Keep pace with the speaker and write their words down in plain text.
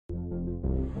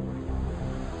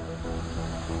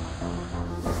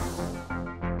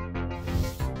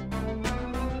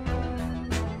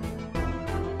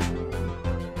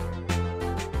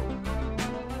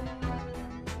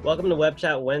Welcome to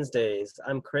Webchat Wednesdays.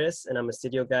 I'm Chris, and I'm a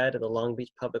studio guide at the Long Beach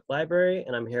Public Library,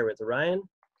 and I'm here with Ryan.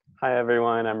 Hi,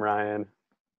 everyone. I'm Ryan.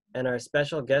 And our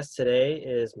special guest today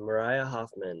is Mariah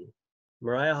Hoffman.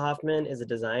 Mariah Hoffman is a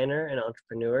designer and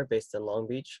entrepreneur based in Long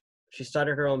Beach. She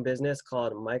started her own business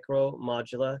called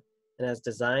Modula and has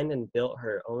designed and built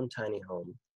her own tiny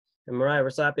home. And Mariah, we're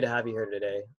so happy to have you here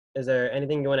today. Is there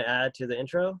anything you want to add to the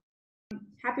intro?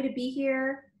 Happy to be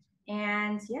here,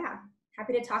 and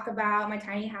happy to talk about my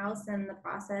tiny house and the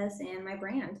process and my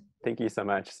brand. Thank you so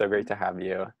much. So great to have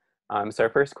you. So our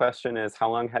first question is,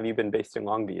 how long have you been based in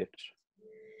Long Beach?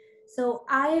 So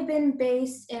I have been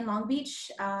based in Long Beach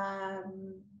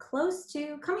close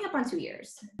to coming up on 2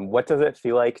 years. What does it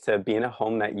feel like to be in a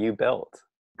home that you built?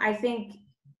 I think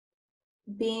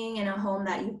being in a home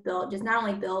that you've built, just not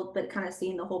only built, but kind of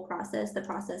seeing the whole process. The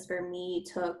process for me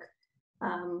took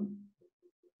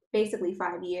basically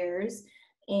 5 years,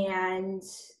 and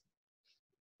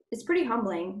it's pretty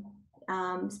humbling,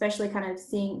 especially kind of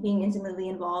being intimately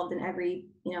involved in every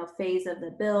phase of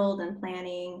the build and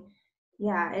planning.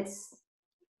 Yeah, it's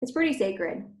pretty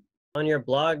sacred. On your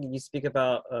blog, you speak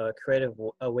about a creative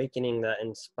awakening that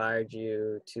inspired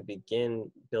you to begin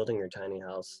building your tiny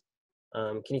house.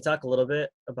 Can you talk a little bit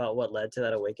about what led to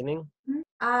that awakening?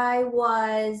 I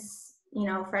was,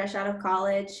 fresh out of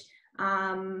college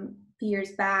a few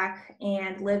years back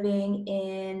and living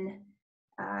in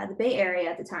the Bay Area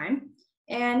at the time.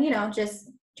 And,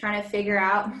 just trying to figure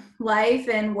out life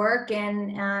and work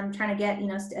and trying to get,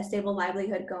 a stable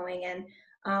livelihood going.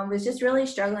 And was just really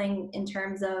struggling in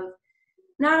terms of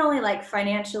not only like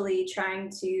financially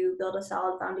trying to build a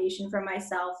solid foundation for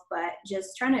myself, but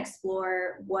just trying to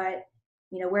explore what,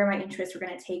 where my interests were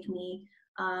going to take me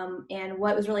and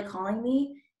what was really calling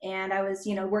me. And I was,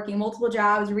 working multiple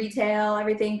jobs, retail,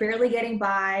 everything, barely getting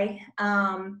by,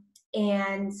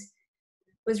 and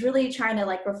was really trying to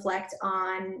like reflect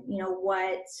on,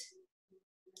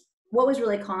 what was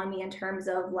really calling me in terms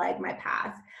of like my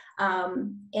path.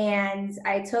 And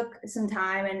I took some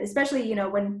time, and especially,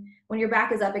 when your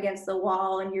back is up against the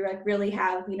wall and you like really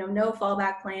have, no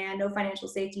fallback plan, no financial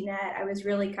safety net, I was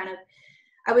really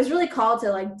called to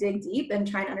like dig deep and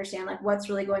try and understand like what's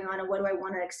really going on and what do I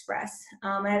want to express.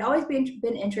 And I'd always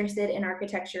been interested in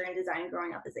architecture and design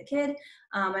growing up as a kid.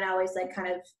 And I always like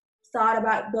kind of thought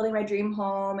about building my dream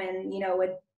home and,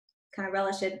 would kind of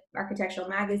relish in architectural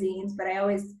magazines, but I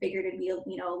always figured it'd be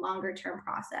a longer term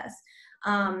process.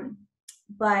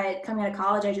 But coming out of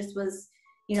college, I just was,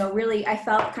 really, I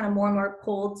felt kind of more and more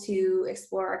pulled to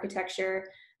explore architecture.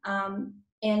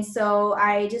 And so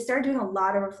I just started doing a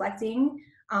lot of reflecting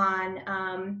on,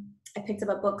 I picked up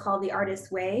a book called The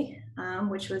Artist's Way,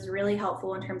 which was really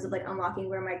helpful in terms of like unlocking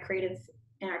where my creative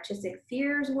and artistic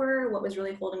fears were, what was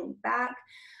really holding me back,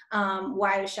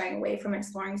 why I was shying away from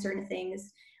exploring certain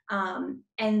things.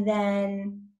 And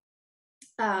then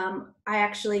I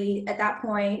actually, at that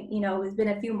point, it's been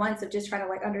a few months of just trying to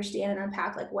like understand and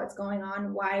unpack like what's going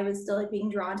on, why I was still like being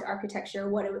drawn to architecture,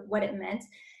 what it meant.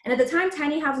 And at the time,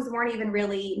 tiny houses weren't even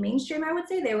really mainstream, I would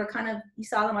say. They were kind of, you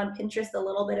saw them on Pinterest a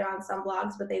little bit on some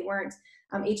blogs, but they weren't.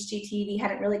 HGTV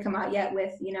hadn't really come out yet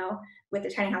with, with the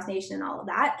Tiny House Nation and all of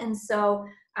that. And so,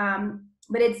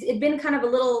 but it'd been kind of a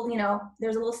little,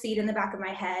 there's a little seed in the back of my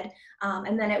head.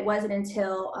 And then it wasn't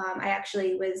until I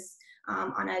actually was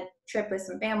on a trip with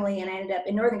some family, and I ended up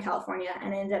in Northern California,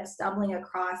 and I ended up stumbling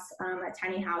across a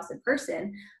tiny house in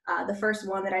person, the first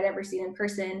one that I'd ever seen in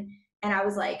person. And I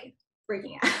was like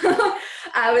freaking out.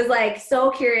 I was like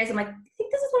so curious. I'm like, I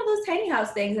think this is one of those tiny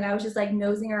house things. And I was just like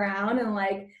nosing around and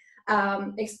like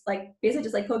basically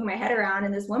just like poking my head around,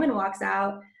 and this woman walks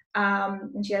out,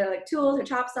 and she had like tools, her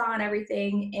chop saw and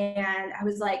everything. And I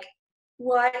was like,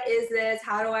 what is this?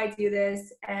 How do I do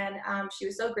this? And she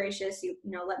was so gracious.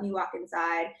 Let me walk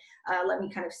inside, let me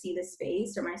kind of see the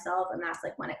space for myself. And that's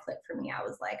like when it clicked for me. I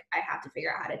was like, I have to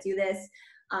figure out how to do this.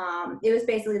 It was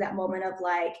basically that moment of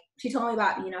like, she told me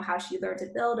about, how she learned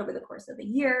to build over the course of a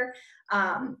year,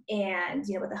 and,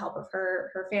 with the help of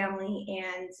her family.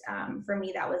 And for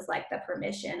me, that was like the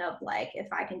permission of like, if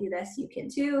I can do this, you can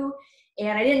too.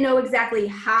 And I didn't know exactly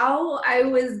how I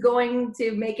was going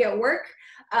to make it work.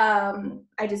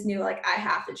 I just knew like, I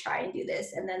have to try and do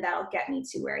this, and then that'll get me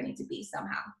to where I need to be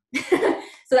somehow.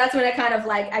 So that's when I kind of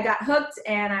like, I got hooked,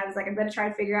 and I was like, I'm going to try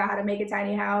to figure out how to make a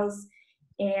tiny house.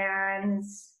 And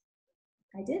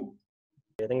I did.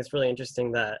 I think it's really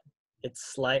interesting that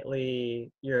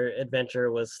your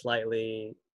adventure was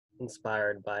slightly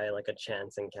inspired by like a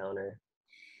chance encounter.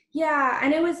 Yeah,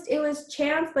 and it was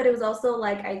chance, but it was also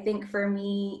like, I think for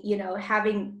me,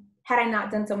 had I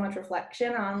not done so much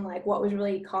reflection on like what was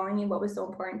really calling me, what was so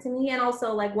important to me, and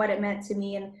also like what it meant to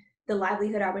me and the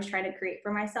livelihood I was trying to create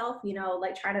for myself, you know,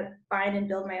 like trying to find and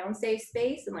build my own safe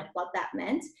space and like what that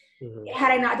meant. Mm-hmm.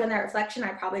 Had I not done that reflection,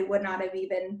 I probably would not have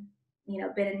even, you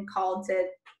know, been called to,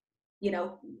 you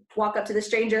know, walk up to the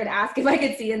stranger and ask if I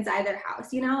could see inside their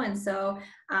house, you know? And so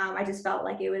I just felt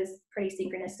like it was pretty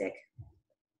synchronistic.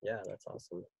 Yeah, that's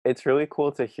awesome. It's really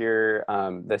cool to hear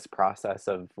this process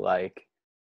of like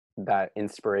that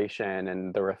inspiration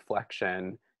and the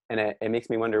reflection. And it makes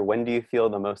me wonder, when do you feel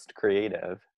the most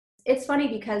creative? It's funny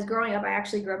because growing up, I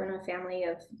actually grew up in a family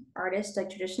of artists,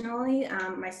 like traditionally.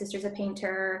 My sister's a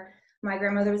painter. My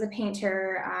grandmother was a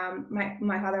painter.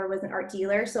 My father was an art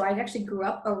dealer. So I actually grew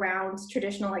up around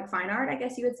traditional, like fine art, I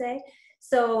guess you would say.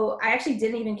 So I actually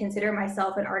didn't even consider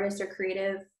myself an artist or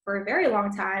creative for a very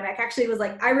long time. I actually was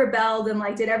like, I rebelled and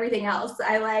like did everything else.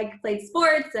 I like played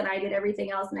sports and I did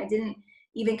everything else. And I didn't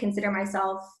even consider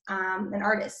myself an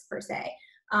artist per se.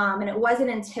 And it wasn't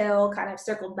until kind of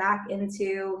circled back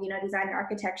into, you know, design and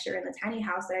architecture in the tiny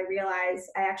house that I realized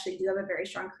I actually do have a very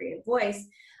strong creative voice.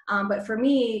 But for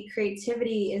me,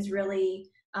 creativity is really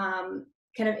kind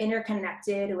of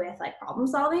interconnected with like problem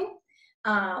solving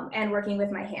and working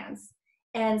with my hands.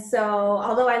 And so,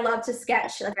 although I love to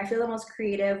sketch, like I feel the most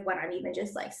creative when I'm even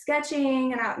just like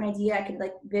sketching and out an idea. I could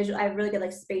like I have really good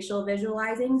like spatial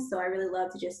visualizing. So I really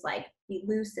love to just like be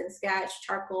loose and sketch,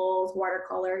 charcoals,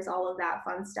 watercolors, all of that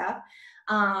fun stuff.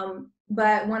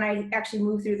 But when I actually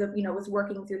moved through the, you know, was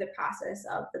working through the process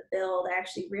of the build, I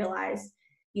actually realized,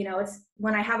 you know, it's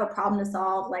when I have a problem to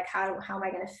solve, like how am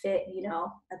I going to fit, you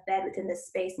know, a bed within this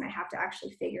space, and I have to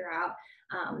actually figure out,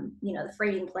 you know, the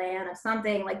framing plan of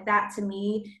something like that. To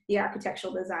me, the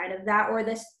architectural design of that, or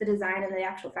the design and the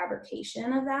actual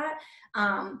fabrication of that,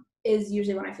 is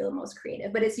usually when I feel the most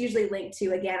creative. But it's usually linked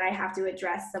to, again, I have to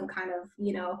address some kind of,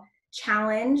 you know,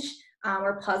 challenge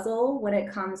or puzzle when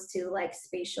it comes to like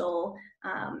spatial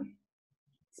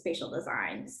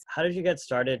designs. How did you get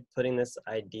started putting this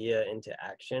idea into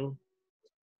action?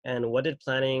 And what did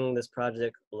planning this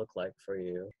project look like for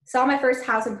you? Saw my first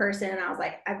house in person and I was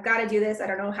like, I've got to do this. I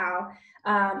don't know how.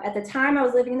 At the time I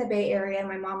was living in the Bay Area and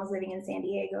my mom was living in San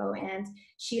Diego, and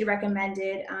she'd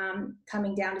recommended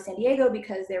coming down to San Diego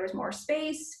because there was more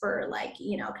space for like,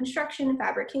 you know, construction and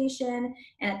fabrication.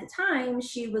 And at the time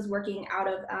she was working out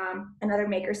of another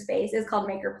maker space. It's called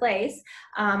Maker Place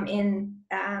in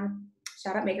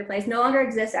shout out Maker Place. No longer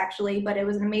exists actually, but it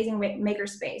was an amazing maker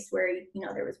space where, you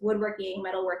know, there was woodworking,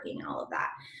 metalworking, and all of that.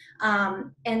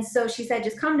 And so she said,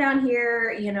 just come down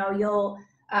here, you know,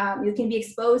 you can be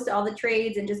exposed to all the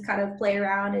trades and just kind of play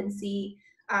around and see,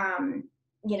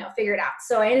 you know, figure it out.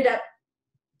 So I ended up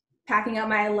packing up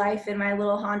my life in my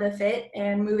little Honda Fit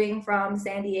and moving from from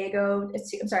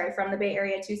the Bay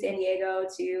Area to San Diego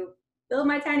to build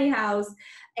my tiny house,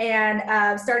 and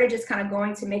started just kind of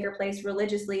going to Maker Place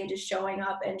religiously and just showing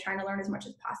up and trying to learn as much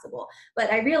as possible.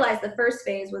 But I realized the first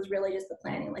phase was really just the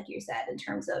planning, like you said, in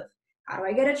terms of how do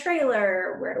I get a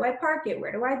trailer? Where do I park it?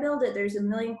 Where do I build it? There's a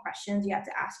million questions you have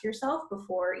to ask yourself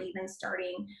before even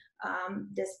starting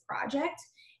this project.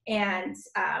 And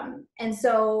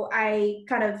so I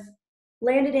kind of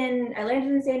landed in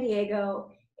San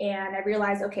Diego, and I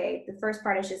realized, okay, the first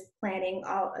part is just planning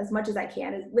as much as I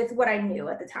can with what I knew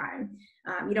at the time.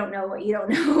 You don't know what you don't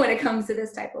know when it comes to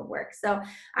this type of work. So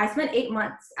I spent 8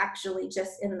 months actually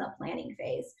just in the planning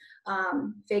phase,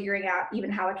 figuring out even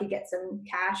how I could get some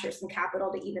cash or some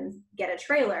capital to even get a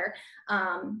trailer.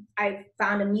 I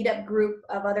found a meetup group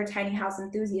of other tiny house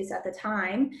enthusiasts at the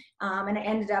time, and I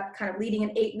ended up kind of leading an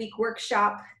 8-week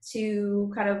workshop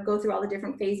to kind of go through all the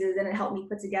different phases, and it helped me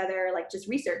put together like just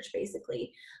research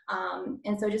basically.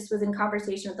 And so just was in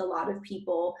conversation with a lot of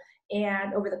people,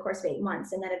 and over the course of 8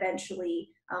 months, and then eventually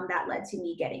that led to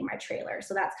me getting my trailer.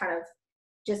 So that's kind of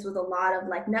just with a lot of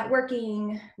like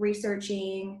networking,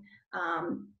 researching,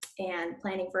 and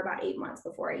planning for about 8 months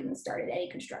before I even started any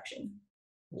construction.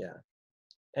 Yeah.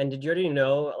 And did you already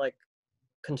know like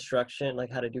construction, like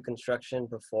how to do construction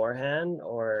beforehand,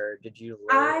 or did you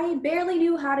learn? I barely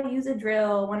knew how to use a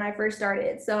drill when I first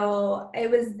started. So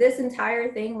it was, this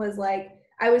entire thing was like,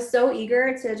 I was so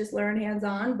eager to just learn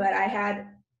hands-on, but I had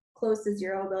close to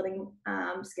zero building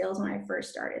skills when I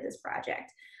first started this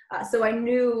project. So I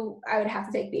knew I would have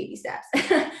to take baby steps.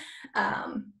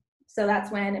 So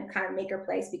that's when kind of Maker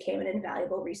Place became an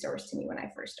invaluable resource to me when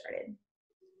I first started.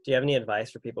 Do you have any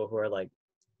advice for people who are like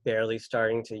barely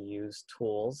starting to use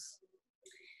tools?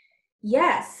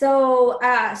 Yes, so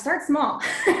start small.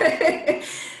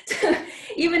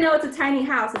 Even though it's a tiny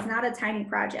house, it's not a tiny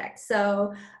project.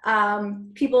 So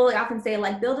people often say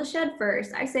like build a shed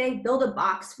first. I say build a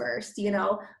box first, you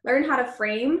know, learn how to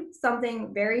frame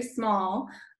something very small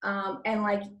and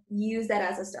like use that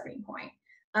as a starting point.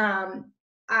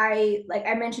 Like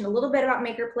I mentioned a little bit about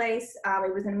Maker Place.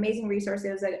 It was an amazing resource.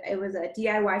 It was a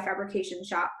DIY fabrication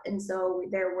shop, and so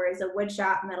there was a wood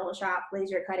shop, metal shop,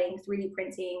 laser cutting, 3D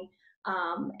printing,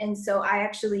 and so I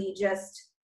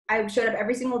showed up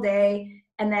every single day,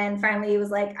 and then finally it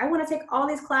was like, I want to take all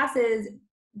these classes,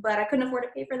 but I couldn't afford to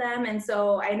pay for them, and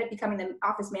so I ended up becoming the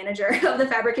office manager of the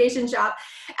fabrication shop,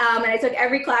 and I took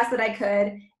every class that I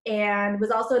could, and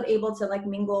was also able to like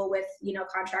mingle with, you know,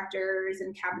 contractors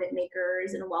and cabinet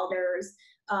makers and welders,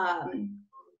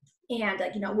 and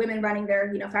like, you know, women running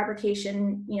their, you know,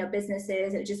 fabrication, you know,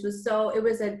 businesses. It just was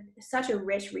such a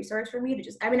rich resource for me to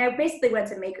just, I mean, I basically went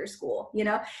to maker school, you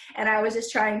know, and I was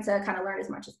just trying to kind of learn as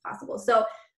much as possible. So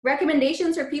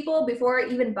recommendations for people before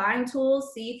even buying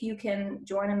tools: see if you can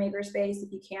join a makerspace,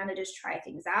 if you can, to just try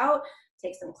things out,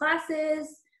 take some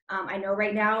classes. I know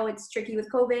right now it's tricky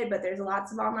with COVID, but there's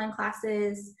lots of online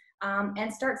classes,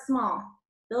 and start small.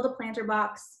 Build a planter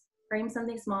box, frame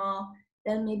something small,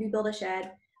 then maybe build a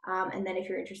shed. And then if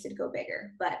you're interested, go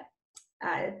bigger. But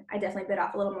I definitely bit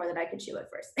off a little more than I could chew at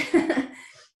first.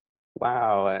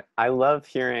 Wow, I love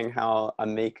hearing how a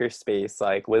makerspace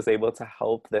like was able to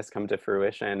help this come to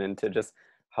fruition and to just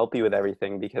help you with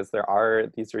everything, because there are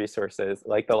these resources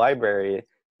like the library,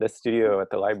 the studio at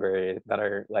the library, that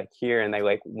are like here, and they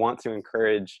like want to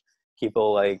encourage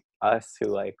people like us who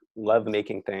like love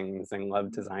making things and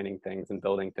love designing things and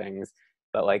building things,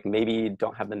 but like maybe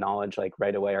don't have the knowledge like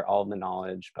right away or all of the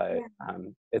knowledge, but Yeah.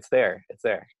 it's there, it's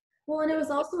there. Well, and it was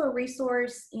also a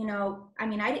resource, you know, I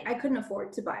mean, I couldn't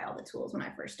afford to buy all the tools when I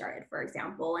first started, for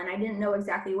example, and I didn't know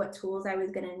exactly what tools I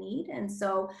was going to need. And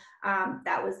so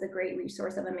that was the great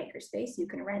resource of a makerspace. You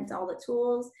can rent all the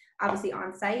tools, obviously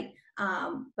on site,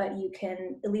 but you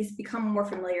can at least become more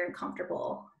familiar and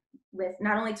comfortable with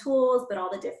not only tools, but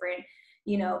all the different,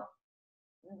 you know,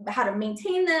 how to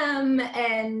maintain them,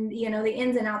 and, you know, the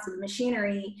ins and outs of the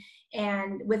machinery,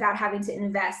 and without having to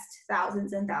invest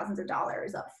thousands and thousands of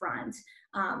dollars up front,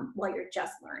 while you're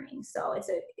just learning. So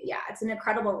it's an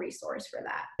incredible resource for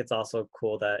that. It's also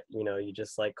cool that, you know, you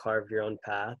just like carve your own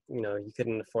path. You know, you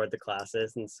couldn't afford the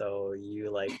classes, and so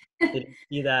you like didn't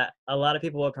see that. A lot of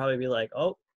people would probably be like,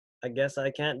 oh, I guess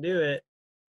I can't do it.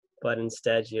 But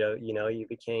instead, you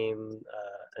became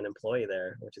an employee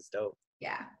there, which is dope.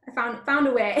 Yeah, I found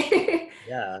a way.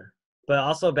 Yeah. But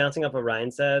also bouncing up what Ryan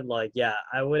said, like, yeah,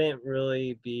 I wouldn't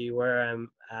really be where I'm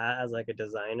at as like a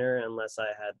designer unless I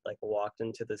had like walked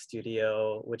into the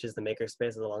studio, which is the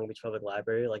makerspace of the Long Beach Public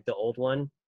Library, like the old one.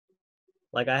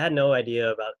 Like I had no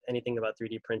idea about anything about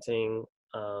 3D printing.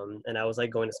 And I was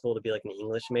like going to school to be like an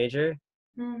English major.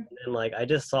 Mm. And like I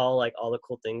just saw like all the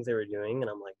cool things they were doing, and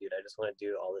I'm like, dude, I just want to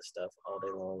do all this stuff all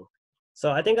day long.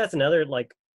 So I think that's another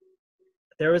like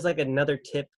there was like another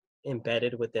tip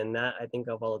embedded within that, I think,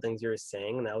 of all the things you were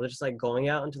saying, and that was just like going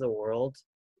out into the world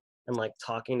and like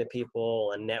talking to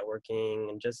people and networking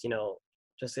and just, you know,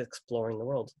 just exploring the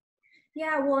world.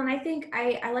 Yeah, well, and I think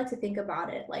I like to think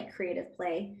about it like creative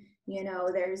play. You know,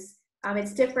 there's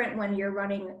it's different when you're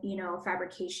running, you know,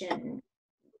 fabrication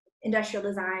industrial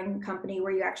design company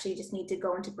where you actually just need to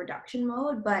go into production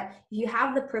mode. But you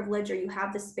have the privilege, or you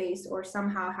have the space, or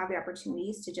somehow have the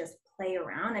opportunities to just play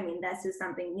around. I mean, this is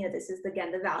something, you know, this is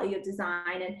again the value of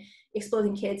design and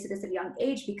exposing kids to this at a young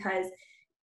age, because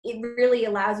it really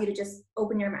allows you to just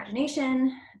open your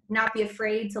imagination, not be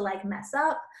afraid to like mess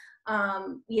up.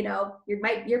 You know, you're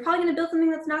probably going to build something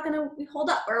that's not going to hold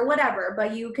up or whatever,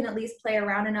 but you can at least play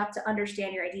around enough to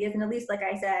understand your ideas. And at least, like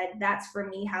I said, that's for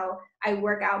me how I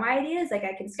work out my ideas. Like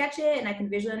I can sketch it and I can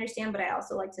visually understand, but I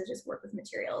also like to just work with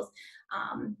materials.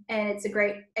 And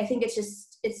I think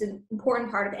it's an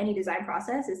important part of any design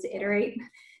process is to iterate,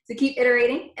 to keep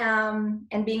iterating,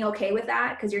 and being okay with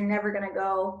that, because you're never going to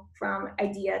go from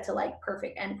idea to like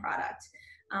perfect end product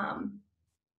on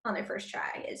their first try.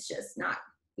 It's just not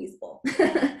feasible.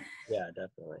 Yeah,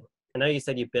 definitely. I know you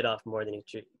said you bit off more than you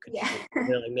could Yeah. chew. Is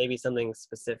there like maybe something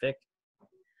specific?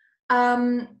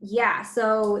 Yeah,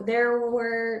 so there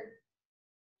were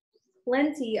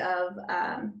plenty of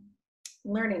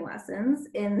learning lessons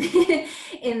in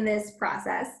in this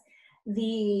process.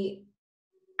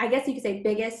 I guess you could say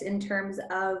biggest in terms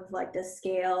of like the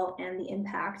scale and the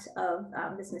impact of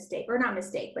this mistake, or not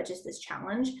mistake, but just this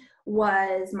challenge,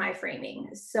 was my framing.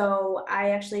 So I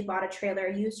actually bought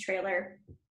a used trailer,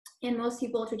 and most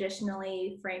people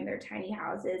traditionally frame their tiny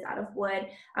houses out of wood,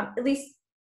 at least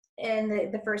in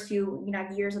the first few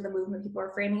years of the movement. People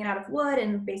were framing it out of wood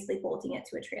and basically bolting it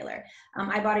to a trailer.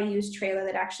 I bought a used trailer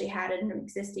that actually had an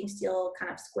existing steel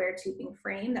kind of square tubing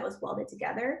frame that was welded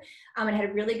together. It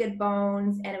had really good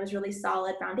bones, and it was really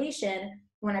solid foundation.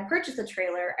 when I purchased the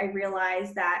trailer, I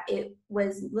realized that it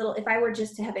was little, if I were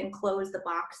just to have enclosed the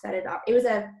box that it was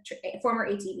a former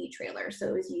ATV trailer. So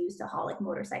it was used to haul like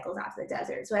motorcycles out to the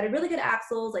desert. So it had really good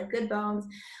axles, like good bones.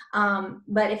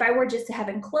 But if I were just to have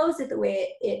enclosed it the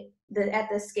way at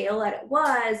the scale that it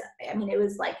was, I mean, it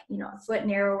was like, you know, a foot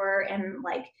narrower and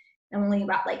like only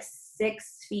about like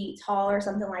 6 feet tall or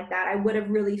something like that, I would have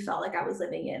really felt like I was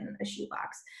living in a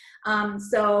shoebox.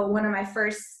 So one of my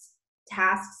first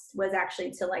tasks was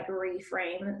actually to like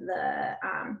reframe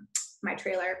my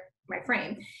trailer, my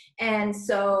frame. And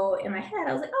so in my head,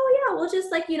 I was like, oh yeah, we'll just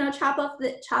like, you know, chop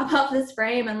off this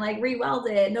frame and like re-weld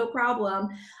it, no problem.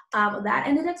 That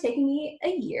ended up taking me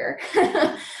a year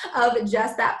of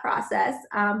just that process,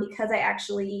 because I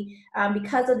actually,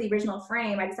 because of the original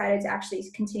frame, I decided to actually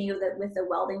continue with the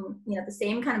welding, you know, the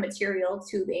same kind of material,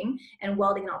 tubing and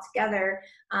welding all together.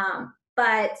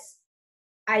 But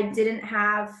I didn't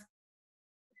have,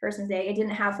 I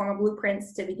didn't have formal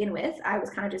blueprints to begin with. I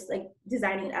was kind of just like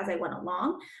designing it as I went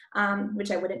along,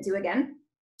 which I wouldn't do again.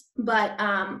 But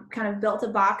kind of built a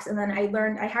box, and then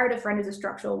I hired a friend who's a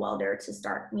structural welder to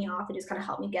start me off and just kind of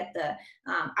help me get the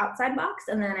outside box.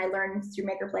 And then I learned through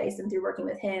Maker Place and through working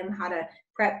with him how to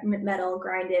prep metal,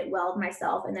 grind it, weld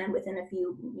myself. And then within a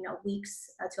few, you know, weeks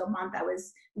to a month, I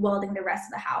was welding the rest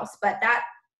of the house. But that,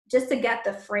 just to get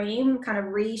the frame kind of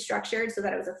restructured so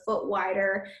that it was a foot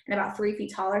wider and about 3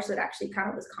 feet taller, so it actually kind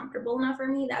of was comfortable enough for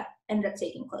me, that ended up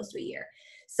taking close to a year.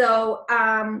 So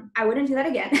I wouldn't do that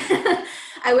again.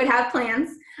 I would have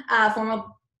plans,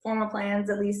 formal plans,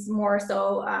 at least more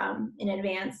so in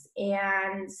advance.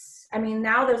 And I mean,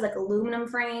 now there's like aluminum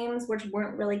frames, which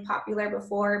weren't really popular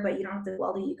before, but you don't have to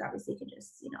weld it. You obviously can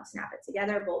just, you know, snap it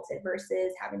together, bolt it,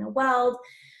 versus having a weld.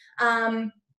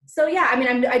 So yeah, I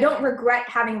mean, I don't regret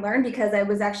having learned, because I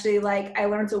was actually like, I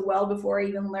learned to weld before I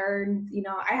even learned, you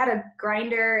know, I had a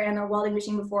grinder and a welding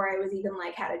machine before I was even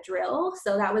like had a drill.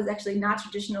 So that was actually not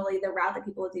traditionally the route that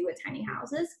people would do with tiny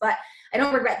houses, but I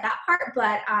don't regret that part.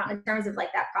 But in terms of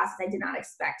like that process, I did not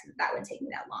expect that would take me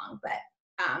that long,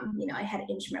 but you know, I had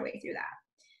to inch my way through that.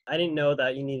 I didn't know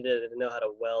that you needed to know how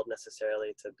to weld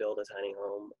necessarily to build a tiny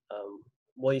home.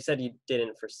 Well, you said you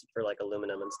didn't for like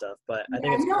aluminum and stuff, but I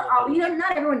think it's you know,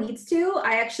 not everyone needs to.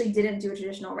 I actually didn't do a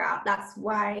traditional route. That's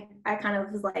why I kind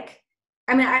of was like,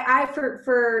 I mean, I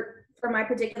for my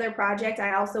particular project,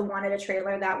 I also wanted a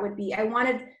trailer that would be, I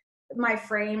wanted my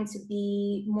frame to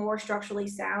be more structurally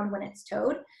sound when it's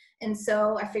towed. And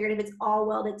so I figured if it's all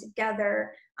welded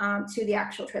together to the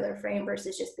actual trailer frame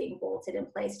versus just being bolted in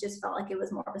place, just felt like it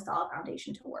was more of a solid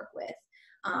foundation to work with.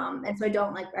 And so I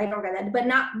don't regret that, but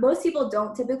not most people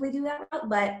don't typically do that,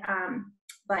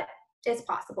 but it's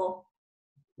possible.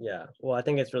 Yeah. Well, I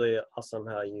think it's really awesome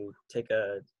how you take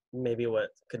maybe what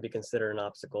could be considered an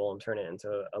obstacle and turn it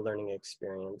into a learning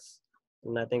experience.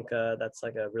 And I think that's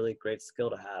like a really great skill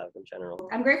to have in general.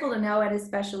 I'm grateful to know it,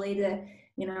 especially to,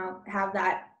 you know, have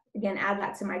that, again, add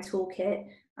that to my toolkit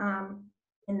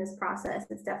in this process.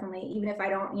 It's definitely, even if I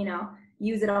don't, you know,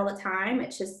 use it all the time,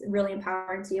 it's just really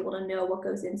empowering to be able to know what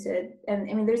goes into, and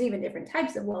I mean, there's even different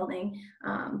types of welding,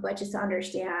 but just to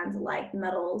understand like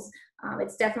metals,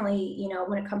 it's definitely, you know,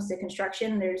 when it comes to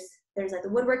construction, there's like the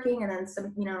woodworking, and then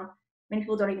some, you know, many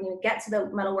people don't even get to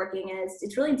the metalworking, and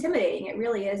it's really intimidating. It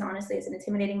really is, honestly. It's an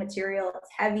intimidating material. It's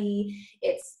heavy.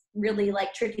 It's really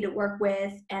like tricky to work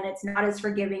with, and it's not as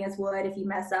forgiving as wood if you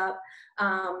mess up.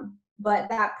 But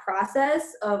that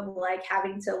process of like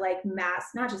having to like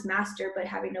not just master, but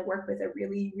having to work with a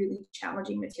really, really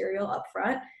challenging material up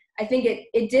front, I think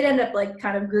it did end up like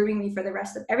kind of grooving me for the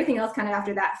rest of everything else. Kind of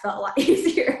after that felt a lot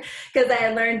easier, because I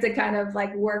had learned to kind of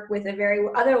like work with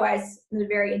otherwise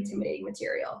very intimidating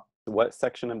material. What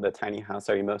section of the tiny house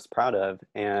are you most proud of,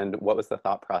 and what was the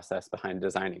thought process behind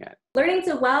designing it? Learning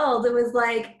to weld, it was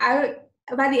like,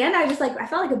 by the end, I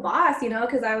felt like a boss, you know,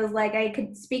 because I was like, I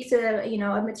could speak to, you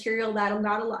know, a material that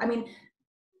not a lot, I mean,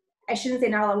 I shouldn't say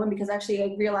not a lot of women, because actually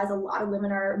I realize a lot of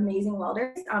women are amazing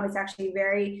welders. It's actually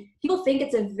people think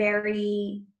it's a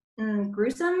very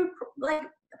gruesome like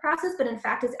process, but in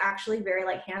fact it's actually very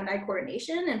like hand-eye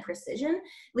coordination and precision,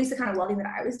 at least the kind of welding that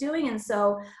I was doing. And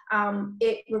so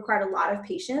it required a lot of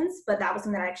patience, but that was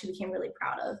something that I actually became really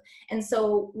proud of. And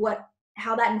so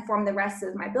how that informed the rest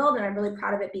of my build, and I'm really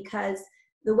proud of it, because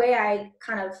the way I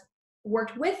kind of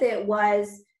worked with it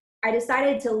was I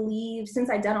decided to leave, since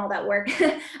I'd done all that work,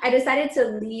 I decided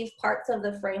to leave parts of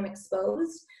the frame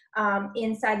exposed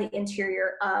inside the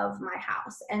interior of my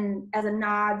house. And as a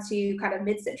nod to kind of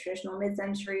traditional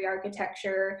mid-century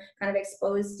architecture, kind of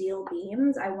exposed steel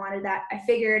beams, I wanted that. I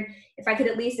figured if I could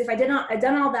at least, if I'd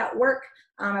done all that work,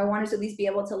 I wanted to at least be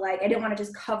able to, like, I didn't want to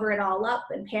just cover it all up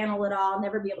and panel it all,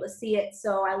 never be able to see it.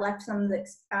 So I left some of the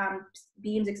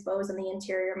beams exposed in the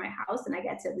interior of my house, and I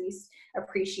get to at least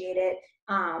appreciate it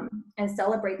and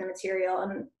celebrate the material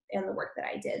and the work that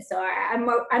I did. So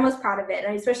I'm most proud of it,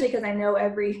 and especially because I know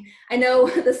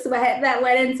the sweat that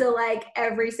went into like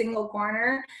every single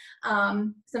corner.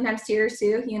 Sometimes tears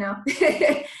too, you know,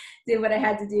 do what I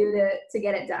had to do to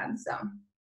get it done. So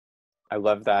I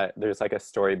love that there's like a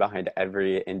story behind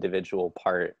every individual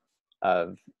part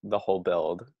of the whole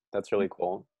build. That's really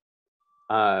cool.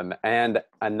 And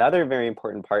another very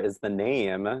important part is the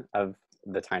name of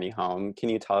the tiny home. Can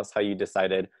you tell us how you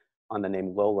decided on the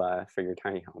name Lola for your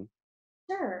tiny home?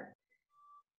 Sure.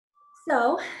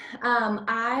 So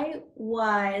I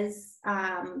was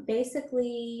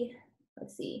basically,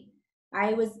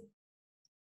 I was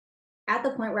at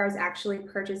the point where I was actually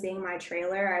purchasing my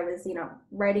trailer. I was,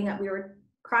 we were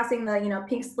crossing the,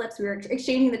 pink slips. We were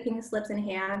exchanging the pink slips in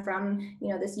hand from,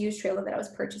 this used trailer that I was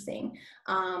purchasing.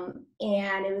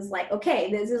 And it was like, okay,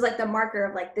 this is like the marker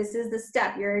of like, this is the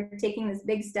step. You're taking this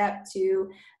big step to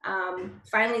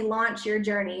finally launch your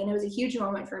journey. And it was a huge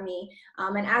moment for me.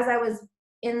 And as I was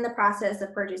in the process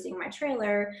of purchasing my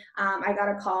trailer, I got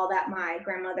a call that my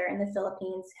grandmother in the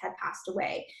Philippines had passed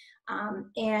away.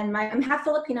 And I'm half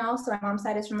Filipino, so my mom's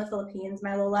side is from the Philippines.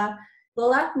 My Lola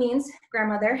means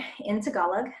grandmother in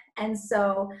Tagalog. And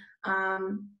so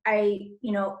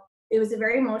it was a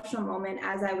very emotional moment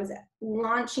as I was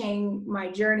launching my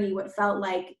journey, what felt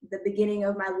like the beginning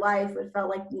of my life, what felt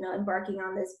like, embarking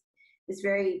on this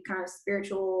very kind of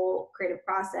spiritual creative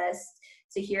process,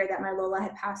 to hear that my Lola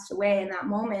had passed away in that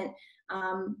moment.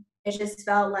 It just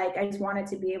felt like I just wanted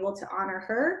to be able to honor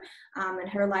her and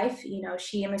her life.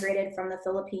 She immigrated from the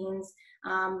Philippines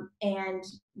and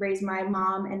raised my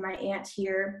mom and my aunt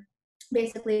here,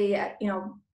 basically,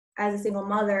 as a single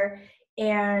mother.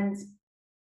 And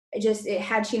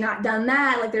had she not done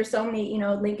that, like there's so many,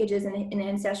 linkages and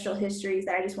ancestral histories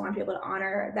that I just want to be able to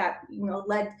honor that,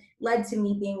 led to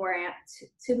me being where I am,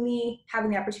 to me having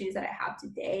the opportunities that I have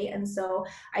today. And so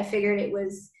I figured it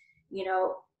was,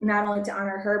 not only to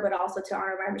honor her, but also to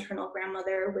honor my maternal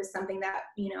grandmother was something that,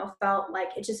 felt like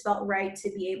it just felt right to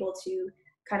be able to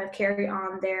kind of carry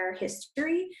on their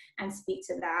history and speak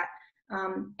to that.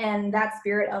 And that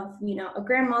spirit of, a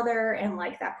grandmother and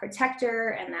like that protector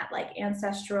and that like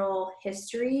ancestral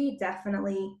history,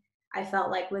 definitely I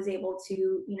felt like was able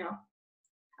to,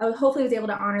 I hopefully was able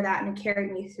to honor that, and it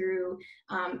carried me through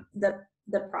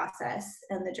the process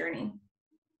and the journey.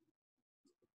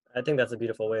 I think that's a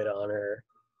beautiful way to honor her,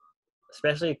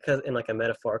 especially because in like a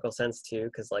metaphorical sense too,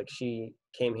 because like she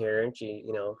came here and she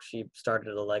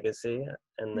started a legacy,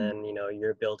 and then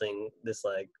you're building this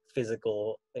like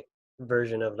physical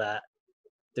version of that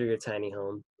through your tiny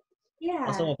home. Yeah.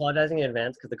 Also, I'm apologizing in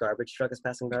advance because the garbage truck is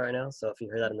passing by right now, so if you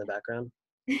hear that in the background.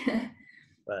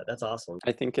 But that's awesome.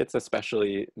 I think it's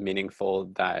especially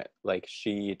meaningful that like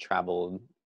she traveled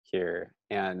here,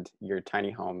 and your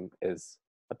tiny home is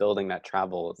a building that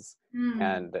travels,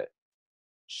 and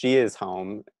she is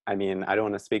home. I mean, I don't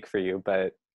want to speak for you,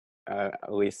 but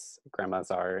at least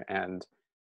grandmas are, and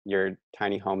your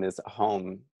tiny home is a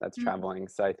home that's traveling.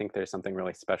 So I think there's something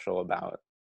really special about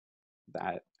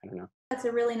that. I don't know. That's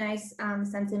a really nice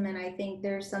sentiment. I think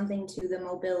there's something to the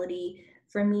mobility.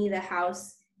 For me, the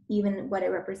house, even what it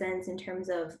represents in terms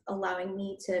of allowing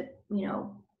me to,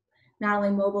 not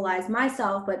only mobilize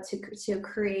myself, but to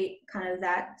create kind of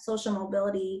that social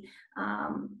mobility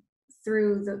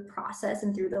through the process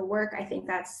and through the work. I think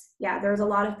there's a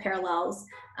lot of parallels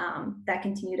that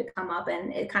continue to come up,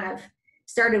 and it kind of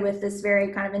started with this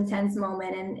very kind of intense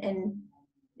moment, and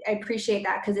I appreciate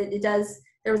that because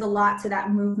there was a lot to that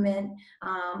movement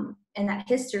and that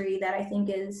history that I think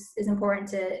is important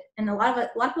to, and a lot of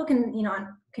people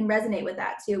can resonate with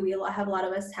that too. A lot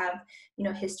of us have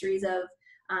histories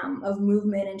of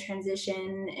movement and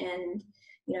transition and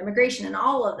immigration and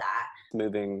all of that.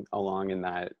 Moving along in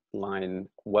that line,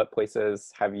 what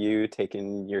places have you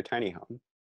taken your tiny home?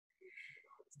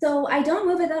 So I don't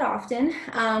move it that often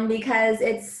because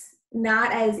it's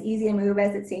not as easy to move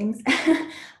as it seems.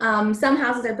 Some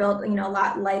houses are built, a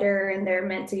lot lighter, and they're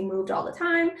meant to be moved all the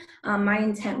time. My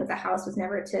intent with the house was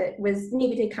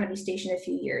maybe to kind of be stationed a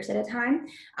few years at a time.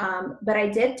 But I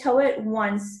did tow it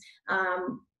once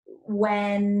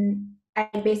when I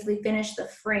basically finished the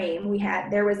frame.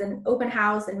 There was an open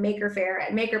house and maker fair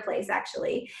at Maker Place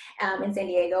actually, in San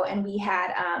Diego. And we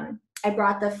had, I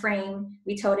brought the frame,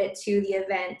 we towed it to the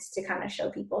event to kind of show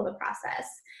people the process.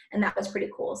 And that was pretty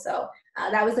cool. So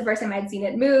that was the first time I'd seen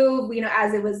it move,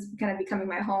 as it was kind of becoming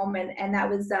my home. And that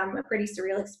was a pretty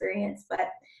surreal experience. But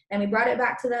then we brought it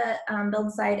back to the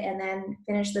build site and then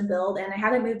finished the build. And I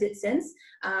haven't moved it since,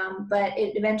 but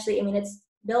it eventually, it's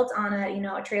built on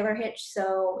a trailer hitch.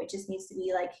 So it just needs to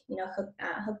be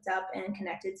hooked up and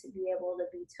connected to be able to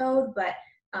be towed. But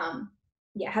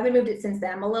yeah, haven't moved it since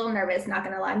then. I'm a little nervous, not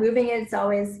gonna lie. Moving it's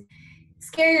always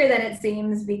scarier than it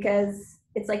seems because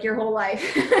it's like your whole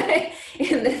life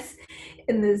in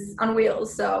this on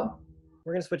wheels. So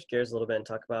we're gonna switch gears a little bit and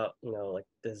talk about like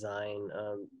design.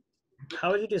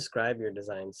 How would you describe your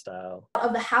design style?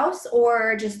 Of the house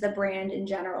or just the brand in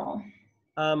general?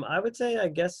 I would say, I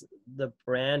guess, the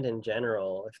brand in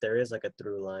general, if there is like a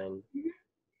through line.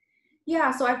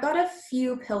 Yeah, so I've got a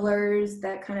few pillars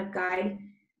that kind of guide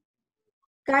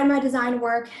my design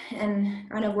work and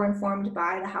kind of were informed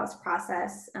by the house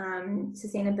process,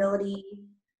 sustainability,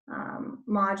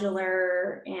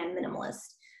 modular, and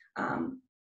minimalist.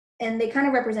 And they kind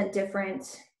of represent different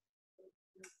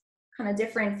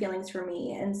feelings for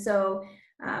me. And so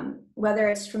whether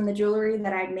it's from the jewelry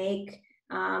that I make,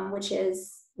 which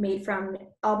is made from,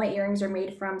 all my earrings are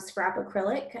made from scrap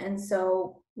acrylic. And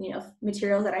so,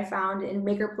 materials that I found in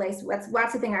Maker Place,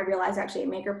 that's the thing I realized actually in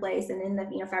Maker Place and in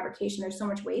the, fabrication, there's so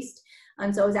much waste.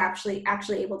 And so I was actually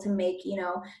able to make,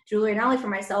 jewelry not only for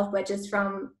myself, but just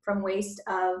from waste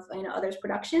of, others'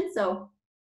 production. So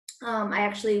I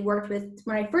actually worked with,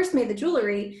 when I first made the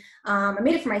jewelry, I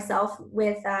made it for myself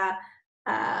with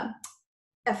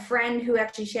a friend who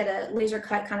actually, she had a laser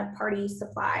cut kind of party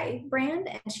supply brand,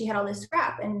 and she had all this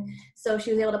scrap. And so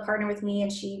she was able to partner with me,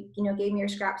 and she, gave me her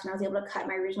scraps, and I was able to cut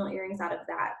my original earrings out of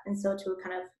that. And so to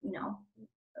kind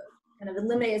of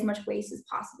eliminate as much waste as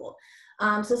possible.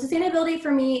 So sustainability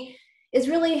for me is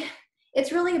really,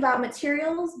 it's really about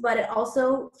materials, but it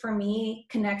also, for me,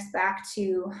 connects back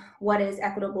to what is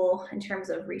equitable in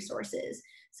terms of resources.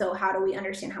 So how do we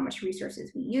understand how much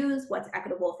resources we use, what's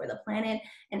equitable for the planet,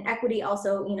 and equity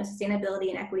also, sustainability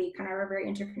and equity kind of are very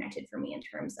interconnected for me in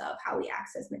terms of how we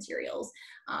access materials,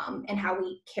 and how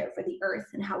we care for the earth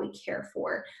and how we care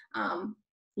for,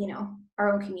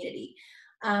 our own community.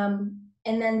 And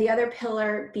then the other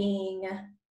pillar being,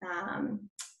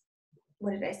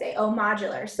 what did I say? Oh,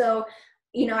 modular. So,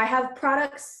 I have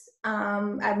products.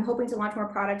 I'm hoping to launch more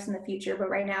products in the future, but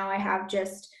right now I have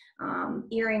just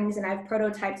earrings, and I've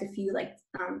prototyped a few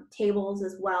tables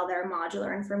as well that are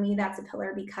modular. And for me, that's a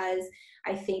pillar because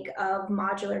I think of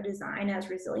modular design as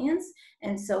resilience.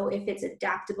 And so if it's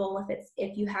adaptable,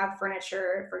 if you have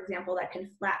furniture, for example, that can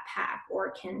flat pack or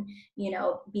can,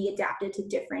 be adapted to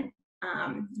different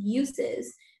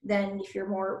uses, then if you're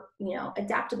more,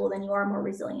 adaptable, then you are more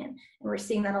resilient. And we're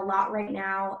seeing that a lot right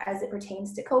now as it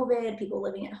pertains to COVID, people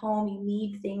living at home. You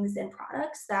need things and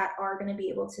products that are going to be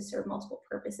able to serve multiple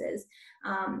purposes.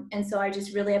 And so I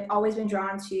just really have always been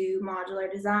drawn to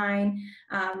modular design.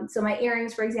 So my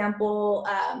earrings, for example,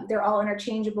 they're all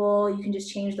interchangeable. You can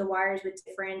just change the wires with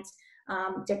different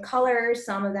colors.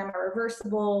 Some of them are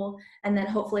reversible, and then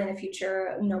hopefully in the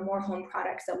future, more home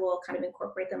products that will kind of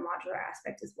incorporate the modular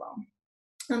aspect as well.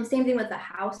 Same thing with the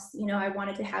house. I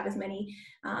wanted to have as many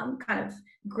kind of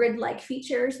grid-like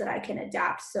features that I can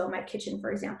adapt. So my kitchen,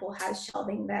 for example, has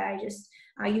shelving that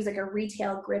I use like a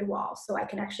retail grid wall. So I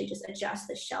can actually just adjust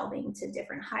the shelving to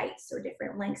different heights or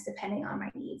different lengths depending on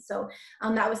my needs. So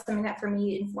that was something that for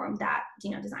me informed that,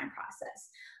 design process.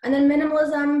 And then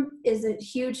minimalism is a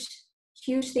huge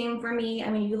theme for me.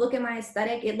 I mean, you look at my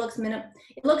aesthetic, it looks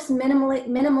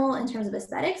minimal in terms of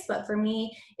aesthetics, but for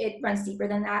me, it runs deeper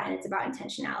than that, and it's about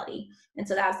intentionality. And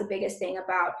so that was the biggest thing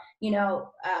about,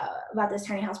 about this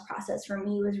tiny house process for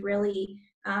me, was really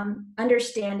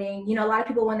understanding, a lot of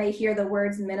people, when they hear the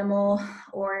words minimal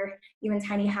or even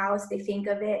tiny house, they think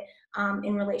of it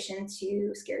in relation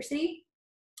to scarcity.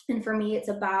 And for me, it's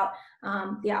about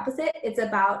the opposite. It's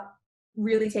about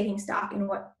really taking stock in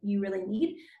what you really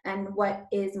need and what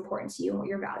is important to you and what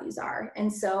your values are.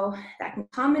 And so that can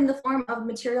come in the form of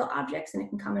material objects, and it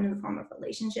can come in the form of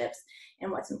relationships and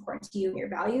what's important to you and your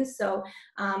values. So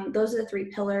those are the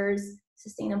three pillars: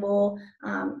 sustainable,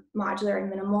 modular, and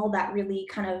minimal, that really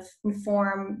kind of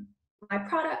inform my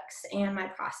products and my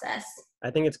process.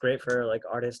 I think it's great for like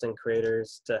artists and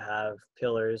creators to have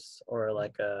pillars, or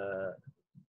like to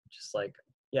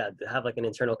have like an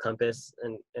internal compass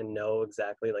and know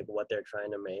exactly like what they're trying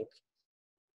to make.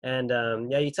 And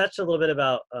you touched a little bit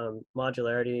about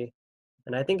modularity.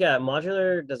 And I think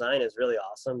modular design is really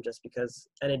awesome just because,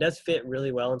 and it does fit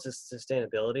really well into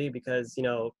sustainability because, you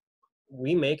know,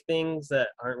 we make things that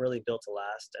aren't really built to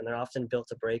last and they're often built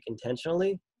to break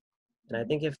intentionally. And I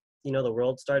think if, you know, the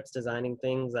world starts designing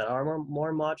things that are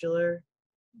more modular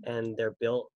and they're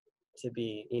built to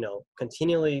be, you know,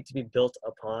 continually to be built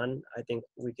upon, I think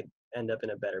we could end up in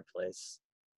a better place.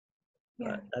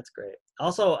 Yeah. But that's great.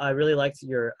 Also, I really liked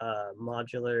your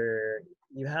modular,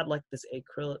 you had like this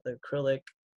acrylic,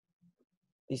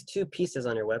 these two pieces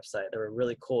on your website that were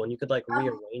really cool and you could like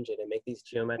rearrange it and make these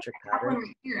geometric I have one patterns.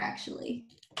 right here, actually.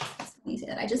 That's what he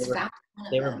said. I just They were, found one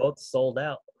of they were them. both sold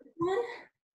out.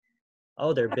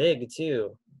 Oh, they're big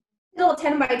too. Little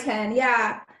 10 by 10.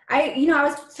 Yeah. I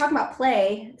was talking about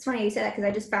play. It's funny you said that because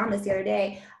I just found this the other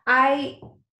day. I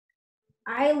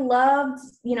loved,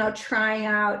 trying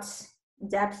out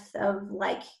depth of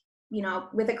like,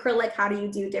 with acrylic, how do you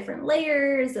do different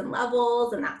layers and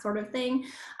levels and that sort of thing.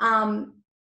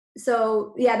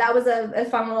 So yeah, that was a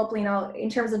fun little, in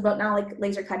terms of, but not like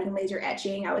laser cutting, laser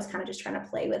etching. I was kind of just trying to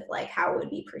play with like how it would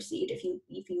be perceived if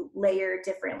you layer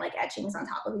different like etchings on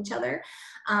top of each other.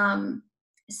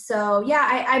 So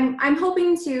yeah, I'm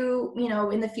hoping to,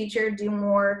 in the future do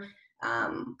more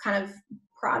kind of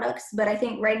products, but I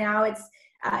think right now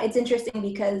it's interesting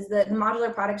because the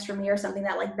modular products for me are something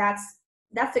that like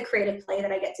that's the creative play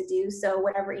that I get to do. So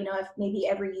whatever, if maybe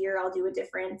every year I'll do a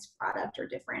different product or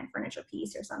different furniture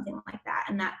piece or something like that.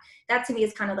 And that to me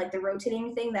is kind of like the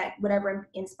rotating thing, that whatever I'm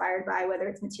inspired by, whether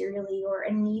it's materially or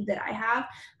a need that I have,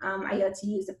 I get to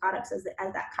use the products as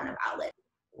that kind of outlet.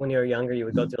 When you were younger, you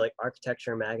would go through like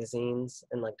architecture magazines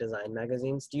and like design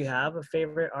magazines. Do you have a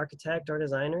favorite architect or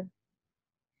designer?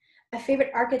 A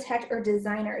favorite architect or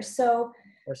designer? So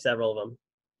Or several of them?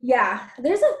 yeah,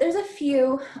 there's a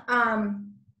few.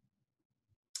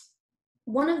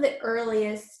 One of the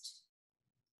earliest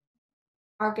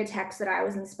architects that I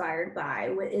was inspired by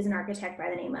was an architect by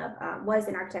the name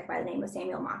of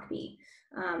Samuel Mockbee.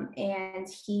 And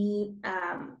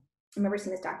I remember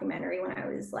seeing this documentary when I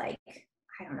was like,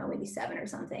 I don't know, maybe 7 or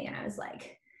something. And I was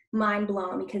like mind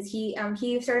blown because he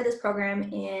started this program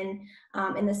in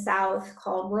the South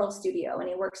called World Studio. And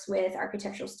he works with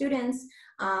architectural students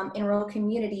in rural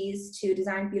communities to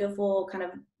design beautiful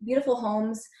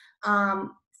homes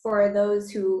for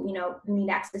those who need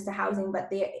access to housing,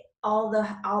 but all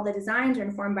the designs are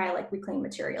informed by like reclaimed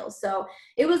materials. So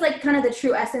it was like kind of the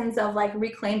true essence of like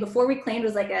reclaimed, before reclaimed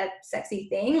was like a sexy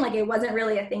thing. Like it wasn't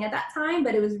really a thing at that time,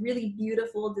 but it was really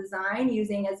beautiful design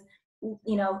using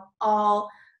all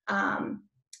kind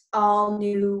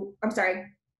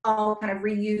of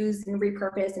reused and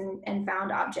repurposed and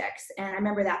found objects. And I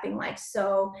remember that being like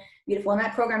so beautiful. And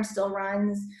that program still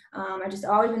runs. I've just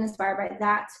always been inspired by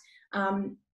that.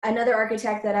 Another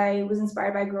architect that I was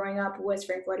inspired by growing up was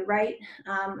Frank Lloyd Wright.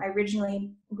 I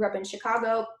originally grew up in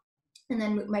Chicago, and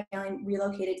then my family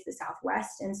relocated to the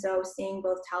Southwest. And so seeing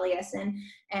both Taliesin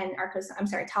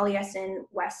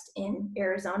West in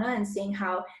Arizona, and seeing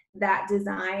how that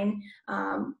design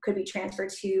could be transferred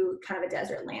to kind of a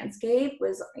desert landscape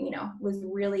was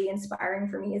really inspiring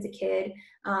for me as a kid.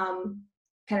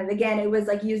 Kind of, again, it was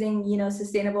like using,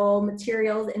 sustainable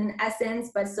materials in essence,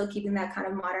 but still keeping that kind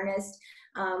of modernist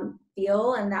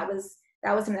feel. And that was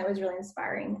something that was really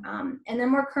inspiring. And then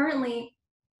more currently,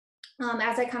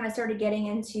 as I kind of started getting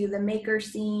into the maker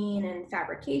scene and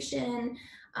fabrication,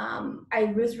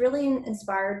 I was really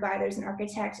inspired by, there's an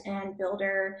architect and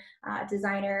builder,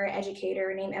 designer,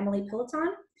 educator named Emily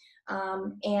Piloton.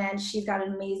 And she's got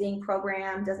an amazing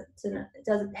program,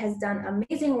 has done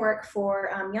amazing work for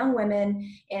young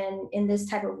women in this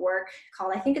type of work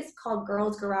I think it's called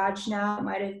Girls Garage now. It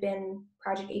might have been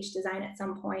Project H Design at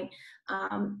some point.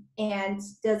 And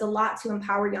does a lot to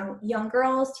empower young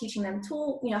girls, teaching them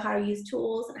how to use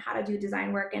tools and how to do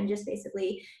design work, and just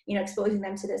basically, exposing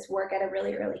them to this work at a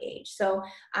really early age. So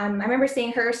I remember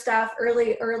seeing her stuff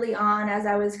early on as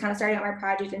I was kind of starting out my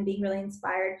project and being really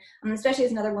inspired, especially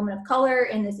as another woman of color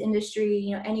in this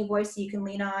industry. Any voice you can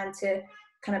lean on to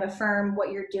kind of affirm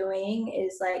what you're doing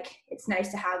is like, it's nice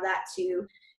to have that to,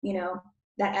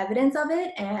 that evidence of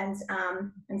it. And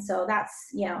so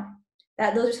that's,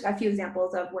 those are just a few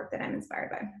examples of work that I'm inspired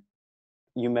by.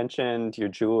 You mentioned your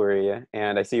jewelry,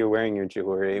 and I see you're wearing your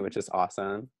jewelry, which is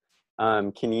awesome.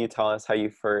 Can you tell us how you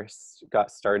first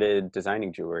got started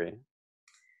designing jewelry?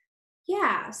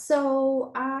 Yeah,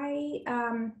 so I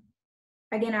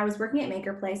was working at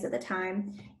Maker Place at the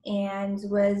time, and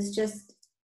was just,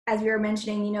 as we were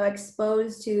mentioning,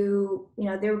 exposed to,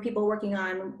 there were people working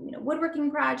on,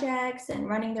 woodworking projects and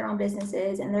running their own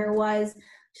businesses. And there was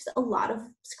just a lot of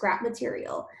scrap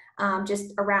material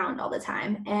just around all the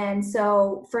time. And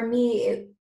so for me,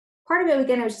 part of it,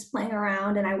 again, I was just playing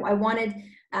around, and I wanted,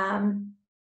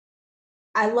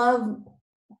 I love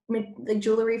the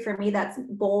jewelry for me that's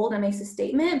bold and makes a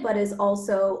statement, but is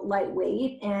also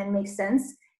lightweight and makes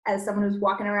sense as someone who's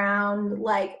walking around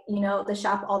like, the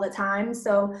shop all the time.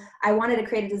 So I wanted to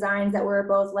create designs that were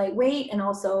both lightweight and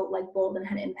also like bold and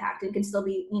had impact and could still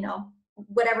be,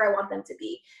 whatever I want them to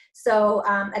be. So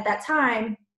at that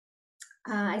time,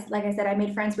 like I said, I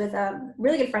made friends with a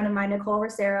really good friend of mine, Nicole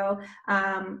Rosero.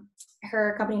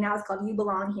 Her company now is called You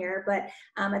Belong Here, but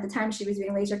at the time she was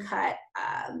doing laser cut,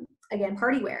 again,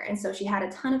 party wear. And so she had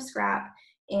a ton of scrap,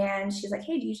 and she's like,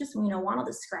 hey, do you just, want all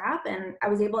this scrap? And I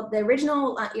was able, the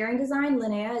original earring design,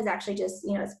 Linnea, is actually just,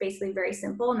 it's basically very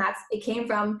simple. And it came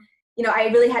from, I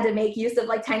really had to make use of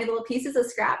like tiny little pieces of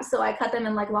scrap. So I cut them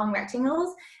in like long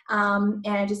rectangles, and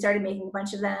I just started making a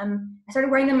bunch of them. I started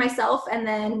wearing them myself. And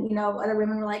then, other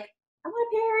women were like, I want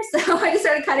a pair. So I just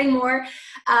started cutting more.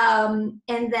 And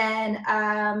then,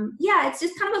 it's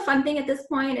just kind of a fun thing at this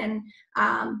point. And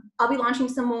I'll be launching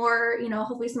some more,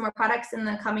 hopefully some more products in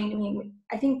the coming,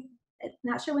 I think,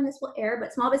 not sure when this will air,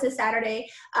 but Small Business Saturday,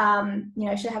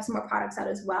 I should have some more products out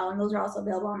as well. And those are also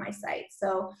available on my site.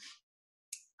 So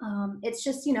it's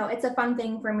just, it's a fun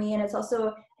thing for me. And it's also,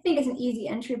 I think it's an easy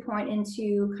entry point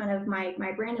into kind of my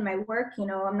brand and my work.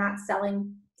 I'm not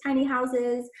selling tiny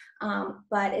houses,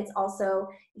 but it's also,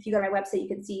 if you go to my website, you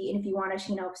can see, and if you want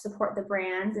to, support the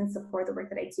brands and support the work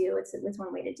that I do, it's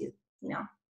one way to do,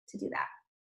 to do that.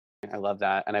 I love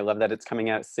that. And I love that it's coming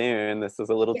out soon. This is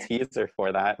a little teaser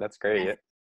for that. That's great. Yes.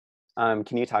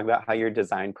 Can you talk about how your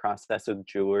design process with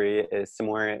jewelry is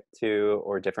similar to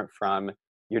or different from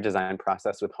your design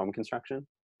process with home construction?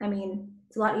 I mean,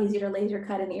 it's a lot easier to laser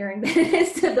cut an earring than it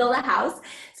is to build a house.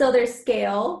 So their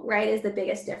scale, right, is the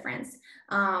biggest difference.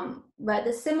 But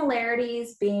the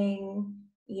similarities being,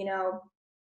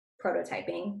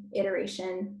 prototyping,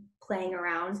 iteration, playing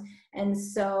around. And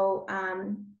so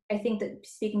I think that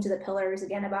speaking to the pillars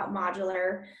again about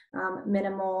modular,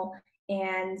 minimal,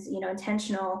 and,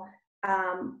 intentional,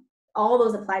 all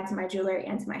those applied to my jewelry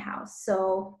and to my house.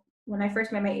 So when I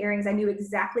first made my earrings, I knew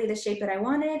exactly the shape that I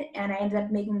wanted, and I ended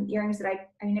up making earrings that I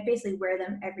basically wear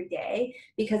them every day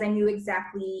because I knew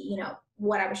exactly,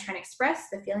 what I was trying to express,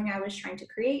 the feeling I was trying to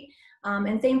create,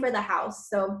 and same for the house.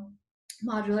 So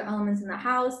modular elements in the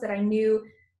house that I knew,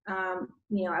 I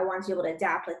wanted to be able to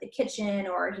adapt, like the kitchen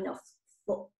or,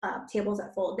 tables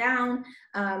that fold down.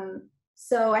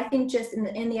 So I think just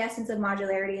in the essence of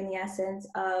modularity, in the essence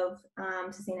of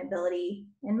sustainability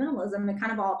and minimalism, it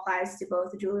kind of all applies to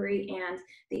both the jewelry and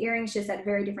the earrings, just at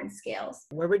very different scales.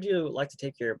 Where would you like to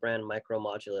take your brand Micro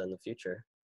Modula in the future?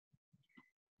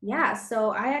 Yeah,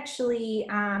 so I actually,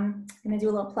 I'm gonna do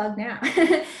a little plug now.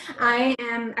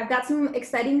 I've got some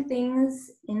exciting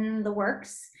things in the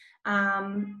works.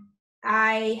 I'm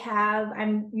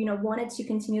wanted to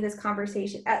continue this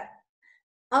conversation.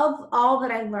 Of all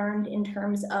that I learned in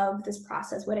terms of this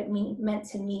process, what it meant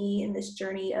to me in this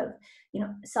journey of,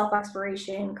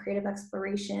 self-exploration, creative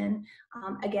exploration,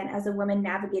 again, as a woman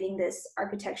navigating this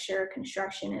architecture,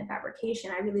 construction, and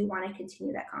fabrication, I really want to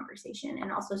continue that conversation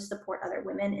and also support other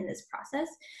women in this process,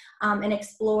 and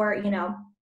explore,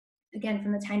 again,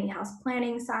 from the tiny house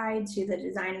planning side to the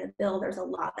design and the build, there's a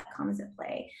lot that comes into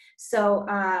play. So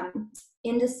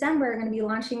in December, I'm going to be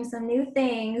launching some new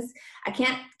things. I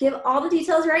can't give all the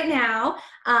details right now,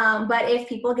 but if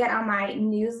people get on my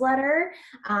newsletter,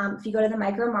 if you go to the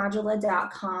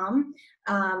micromodula.com,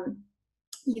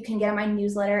 you can get on my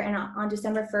newsletter. And on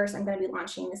December 1st, I'm going to be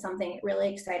launching something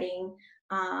really exciting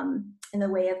in the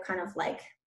way of kind of like,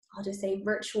 I'll just say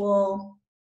virtual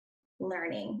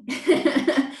learning.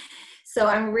 So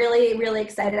I'm really, really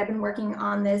excited. I've been working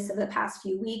on this over the past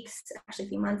few weeks, actually a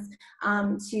few months,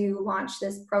 to launch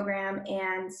this program,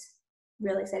 and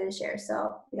really excited to share.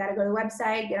 So you got to go to the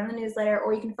website, get on the newsletter,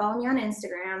 or you can follow me on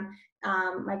Instagram,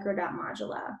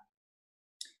 micro.modula.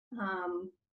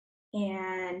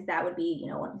 And that would be,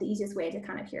 the easiest way to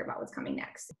kind of hear about what's coming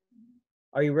next.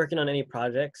 Are you working on any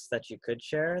projects that you could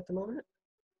share at the moment?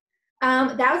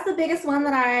 That was the biggest one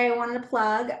that I wanted to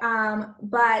plug.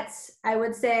 But I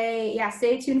would say,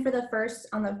 stay tuned for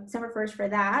on the December 1st for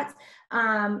that.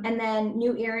 And then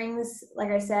new earrings,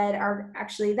 like I said, are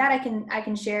actually that I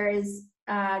can share is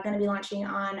going to be launching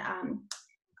on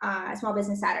Small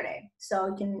Business Saturday. So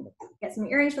you can get some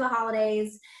earrings for the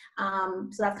holidays.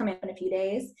 So that's coming up in a few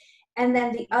days. And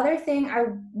then the other thing I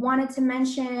wanted to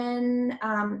mention,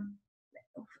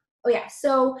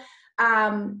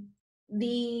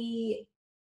 the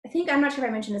I think, I'm not sure if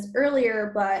I mentioned this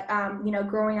earlier, but, you know,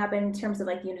 growing up in terms of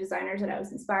like, you know, designers that I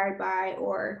was inspired by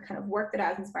or kind of work that I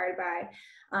was inspired by,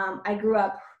 I grew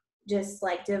up just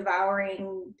like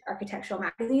devouring architectural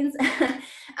magazines.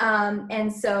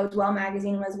 And so Dwell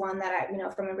magazine was one that I, you know,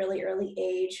 from a really early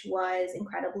age was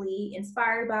incredibly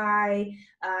inspired by,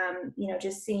 you know,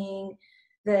 just seeing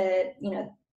the, you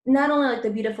know, not only like the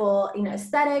beautiful, you know,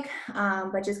 aesthetic,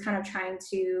 but just kind of trying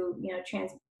to, you know,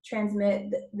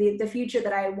 transmit the future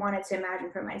that I wanted to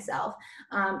imagine for myself,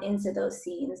 into those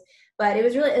scenes. But it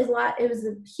was really, it was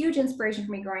a huge inspiration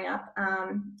for me growing up.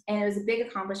 And it was a big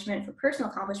accomplishment, for personal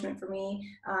accomplishment for me.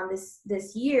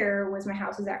 This year was, my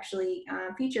house was actually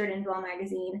featured in Dwell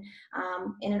magazine,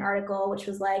 in an article, which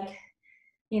was like,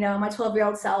 you know, my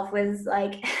 12-year-old self was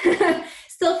like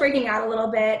still freaking out a little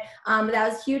bit. But that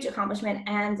was a huge accomplishment.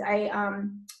 And I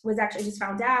was actually, just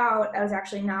found out I was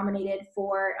actually nominated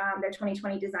for their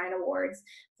 2020 Design Awards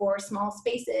for Small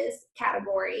Spaces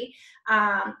category.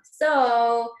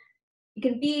 So you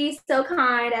can be so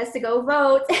kind as to go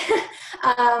vote.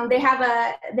 They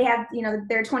have, you know,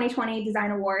 their 2020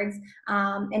 Design Awards,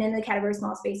 and in the category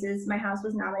Small Spaces, my house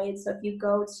was nominated. So if you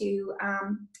go to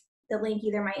the link,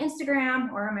 either my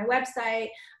Instagram or on my website,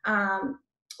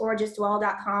 or just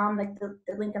dwell.com, like the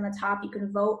link on the top, you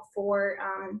can vote for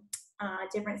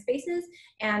different spaces,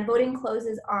 and voting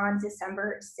closes on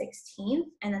December 16th,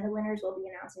 and then the winners will be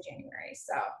announced in January.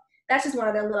 So that's just one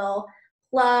other little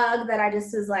plug that I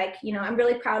just was like, you know, I'm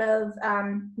really proud of,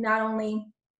 not only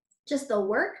just the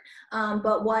work,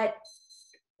 but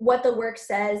what the work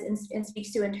says and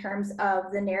speaks to in terms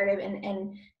of the narrative,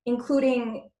 and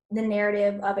including the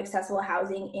narrative of accessible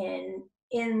housing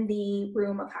in the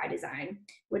room of high design,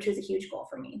 which was a huge goal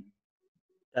for me.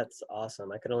 That's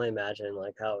awesome. I can only imagine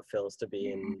like how it feels to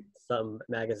be in some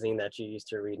magazine that you used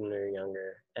to read when you were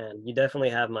younger. And you definitely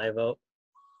have my vote.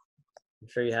 I'm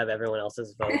sure you have everyone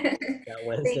else's vote. That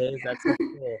Wednesdays. That's so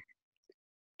cool.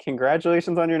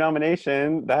 Congratulations on your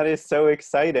nomination. That is so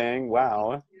exciting.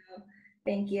 Wow.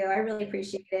 Thank you. I really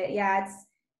appreciate it. Yeah, it's,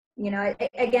 you know,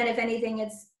 again, if anything,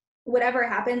 it's whatever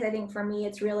happens, I think for me,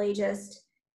 it's really just,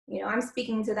 you know, I'm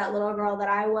speaking to that little girl that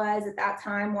I was at that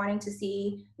time, wanting to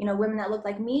see, you know, women that look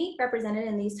like me represented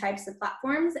in these types of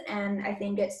platforms. And I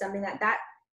think it's something that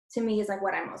to me is like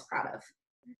what I'm most proud of.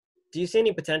 Do you see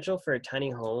any potential for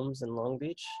tiny homes in Long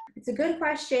Beach? It's a good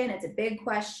question. It's a big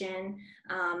question.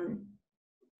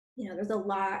 You know, there's a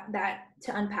lot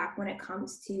to unpack when it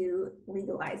comes to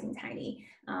legalizing tiny.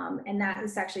 And that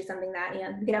is actually something that, you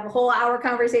know, we could have a whole hour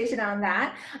conversation on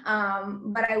that.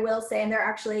 But I will say, and they're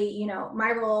actually, you know,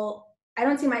 my role, I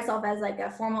don't see myself as like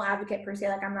a formal advocate per se,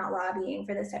 like I'm not lobbying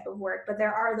for this type of work, but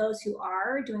there are those who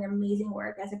are doing amazing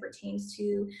work as it pertains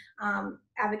to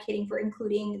advocating for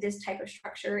including this type of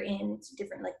structure in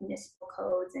different like municipal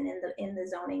codes and in the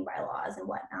zoning bylaws and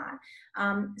whatnot.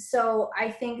 So I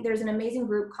think there's an amazing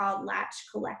group called Latch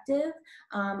Collective,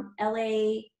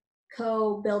 LA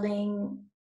Co-Building,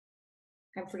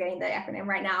 I'm forgetting the acronym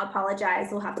right now, I apologize,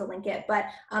 we'll have to link it, but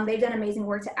they've done amazing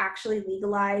work to actually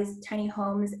legalize tiny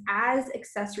homes as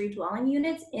accessory dwelling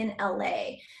units in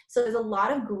LA. So there's a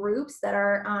lot of groups that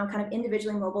are kind of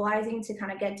individually mobilizing to kind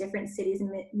of get different cities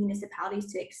and municipalities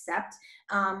to accept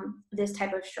this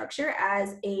type of structure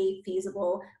as a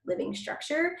feasible living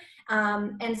structure.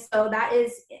 And so that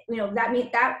is, you know, that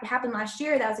happened last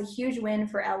year. That was a huge win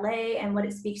for LA, and what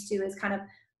it speaks to is kind of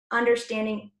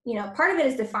understanding, you know, part of it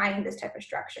is defining this type of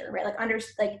structure, right?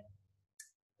 Like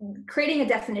creating a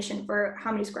definition for how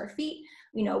many square feet,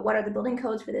 you know, what are the building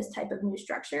codes for this type of new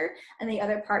structure, and the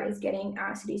other part is getting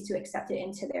cities to accept it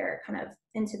into their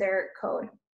code.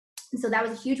 And so that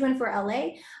was a huge win for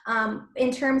LA.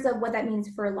 In terms of what that means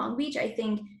for Long Beach, I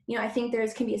think, you know, I think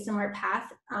can be a similar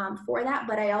path for that,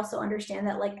 but I also understand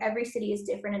that like every city is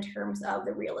different in terms of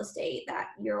the real estate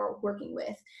that you're working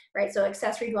with, right? So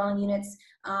accessory dwelling units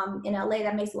in LA,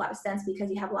 that makes a lot of sense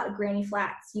because you have a lot of granny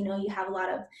flats, you know, you have a lot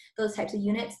of those types of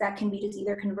units that can be just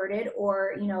either converted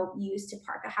or, you know, used to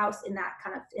park a house in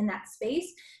that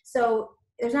space. So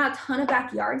there's not a ton of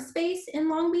backyard space in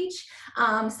Long Beach.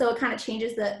 So it kind of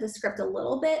changes the script a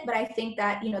little bit, but I think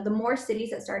that, you know, the more cities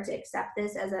that start to accept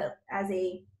this as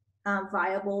a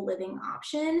viable living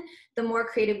option, the more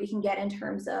creative we can get in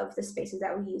terms of the spaces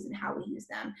that we use and how we use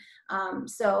them.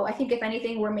 So I think if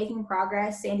anything, we're making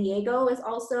progress. San Diego is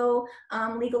also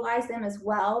legalized them as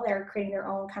well. They're creating their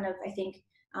own kind of, I think,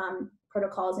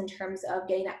 protocols in terms of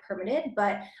getting that permitted.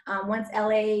 But once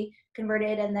LA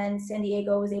converted and then San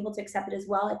Diego was able to accept it as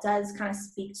well, it does kind of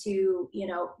speak to, you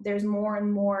know, there's more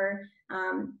and more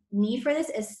need for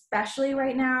this, especially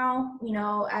right now, you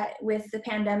know, with the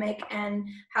pandemic and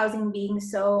housing being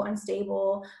so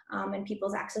unstable, and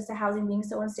people's access to housing being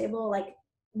so unstable. Like,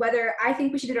 whether I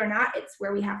think we should do it or not, it's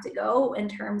where we have to go in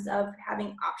terms of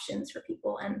having options for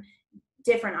people and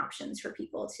different options for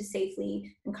people to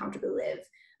safely and comfortably live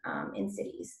in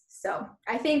cities. So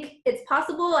I think it's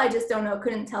possible. I just don't know,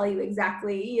 couldn't tell you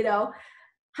exactly, you know,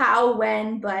 how,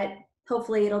 when, but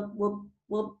hopefully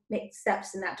we'll make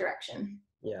steps in that direction.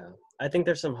 Yeah, I think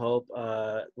there's some hope.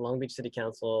 Long Beach City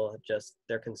Council,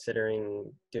 they're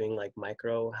considering doing like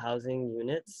micro housing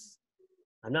units.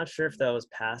 I'm not sure if that was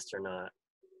passed or not,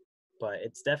 but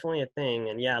it's definitely a thing.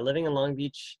 And yeah, living in Long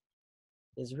Beach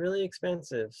is really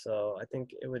expensive. So I think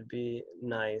it would be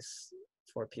nice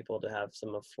for people to have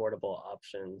some affordable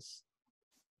options.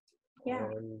 Yeah.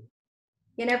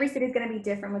 And every city is going to be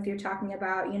different if you're talking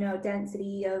about, you know,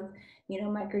 density of, you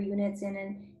know, micro units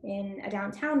in a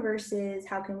downtown versus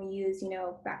how can we use, you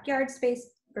know, backyard space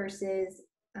versus,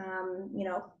 you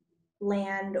know,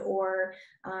 land or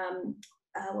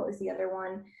what was the other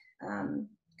one?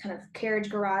 Kind of carriage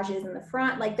garages in the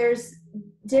front. Like, there's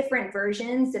different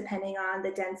versions depending on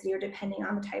the density or depending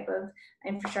on the type of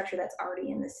infrastructure that's already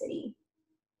in the city.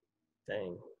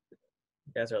 Dang,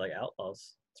 you guys are like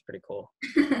outlaws. It's pretty cool.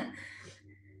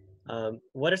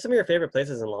 What are some of your favorite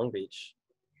places in Long Beach?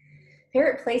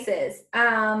 Favorite places.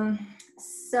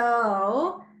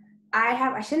 So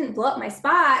I shouldn't blow up my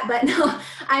spot, but no,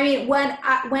 I mean,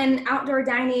 when outdoor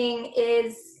dining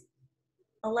is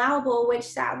allowable, which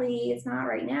sadly it's not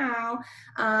right now,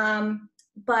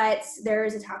 but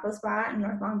there's a taco spot in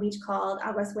North Long Beach called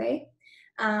Aguas Way.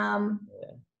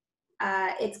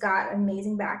 It's got an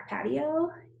amazing back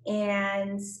patio,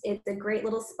 and it's a great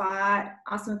little spot,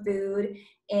 awesome food,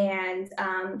 and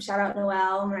shout out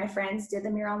Noelle. My friends did the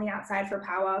mural on the outside for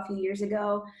Powwow a few years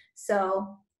ago,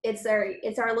 so it's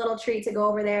our little treat to go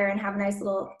over there and have a nice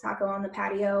little taco on the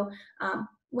patio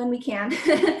when we can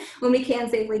when we can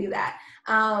safely do that.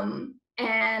 And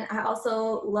I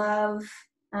also love,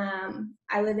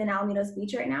 I live in Alamitos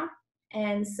Beach right now,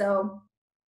 and so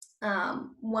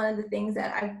one of the things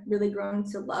that I've really grown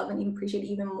to love and appreciate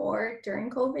even more during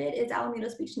COVID is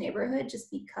Alamitos Beach neighborhood, just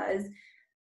because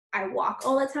I walk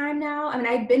all the time now. I mean,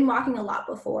 I've been walking a lot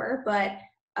before, but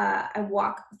I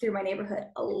walk through my neighborhood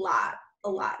a lot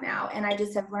now, and I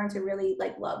just have learned to really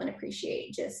like love and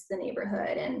appreciate just the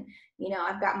neighborhood. And you know,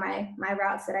 I've got my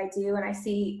routes that I do, and I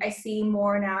see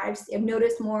more now. I've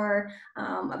noticed more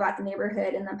about the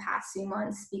neighborhood in the past few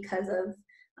months because of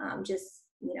just,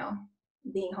 you know,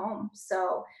 being home.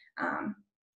 So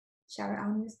shout out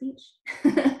Alamitos Beach.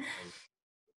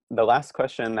 The last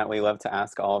question that we love to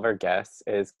ask all of our guests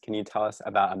is, can you tell us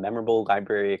about a memorable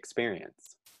library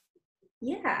experience?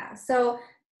 Yeah, so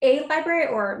a library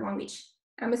or Long Beach?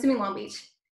 I'm assuming Long Beach.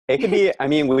 It could be, I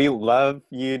mean, we love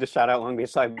you to shout out Long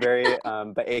Beach Library,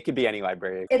 but it could be any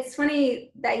library. It's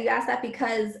funny that you asked that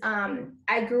because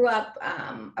I grew up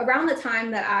around the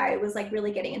time that I was like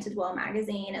really getting into Dwell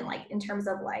magazine, and like in terms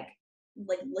of like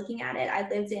looking at it, I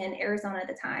lived in Arizona at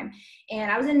the time,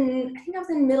 and I think I was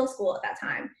in middle school at that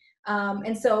time.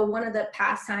 And so one of the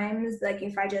pastimes, like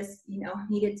if I just, you know,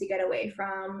 needed to get away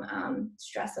from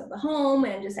stress of the home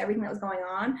and just everything that was going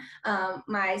on,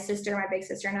 my big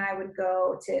sister and I we'd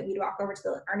walk over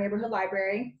to our neighborhood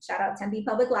library, shout out Tempe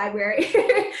Public Library,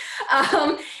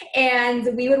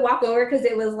 and we would walk over because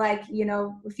it was like, you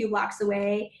know, a few blocks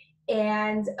away.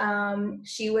 And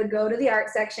she would go to the art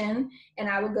section, and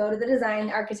I would go to the design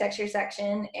architecture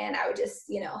section, and I would just,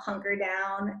 you know, hunker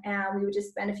down, and we would just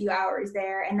spend a few hours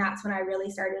there. And that's when I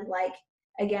really started, like,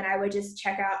 again, I would just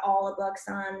check out all the books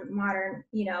on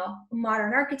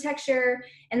modern architecture.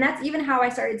 And that's even how I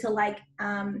started to like,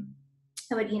 I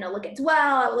would, you know, look at Dwell,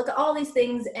 I would look at all these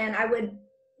things, and I would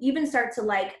even start to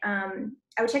like, I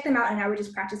would check them out, and I would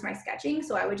just practice my sketching.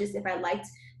 So I would just, if I liked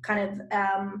kind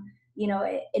of, you know,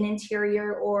 an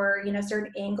interior or, you know,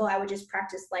 certain angle, I would just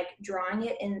practice like drawing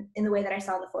it in the way that I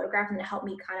saw the photograph, and it helped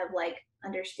me kind of like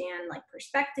understand like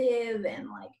perspective and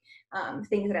like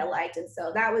things that I liked. And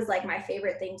so that was like my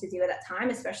favorite thing to do at that time,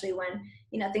 especially when,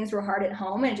 you know, things were hard at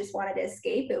home and just wanted to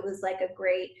escape. It was like a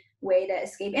great way to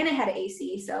escape, and it had an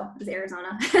AC, so it was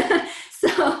Arizona.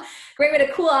 So great way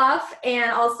to cool off and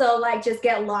also like just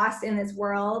get lost in this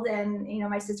world. And, you know,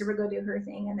 my sister would go do her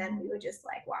thing, and then we would just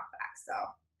like walk back. So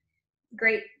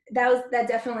great. That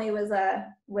definitely was a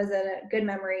good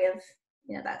memory of,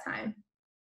 you know, that time.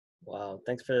 Wow,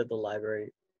 thanks for the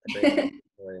library.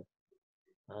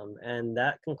 And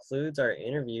that concludes our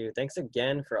interview. Thanks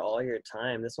again for all your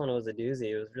time. This one was a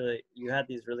doozy. It was really, you had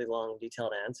these really long,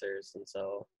 detailed answers. And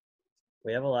so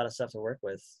we have a lot of stuff to work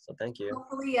with. So thank you.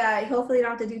 Hopefully you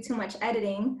don't have to do too much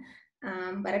editing,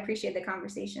 but I appreciate the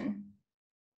conversation.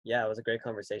 Yeah, it was a great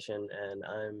conversation, and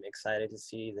I'm excited to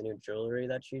see the new jewelry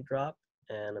that you drop,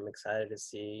 and I'm excited to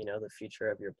see, you know, the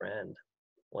future of your brand.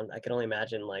 I can only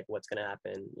imagine like what's going to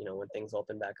happen, you know, when things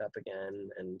open back up again,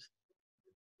 and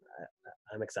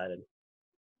I'm excited.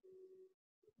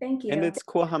 Thank And you. it's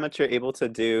cool how much you're able to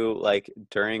do like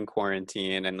during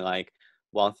quarantine and like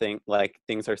while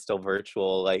things are still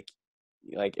virtual, like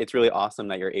it's really awesome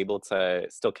that you're able to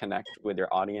still connect with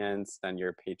your audience and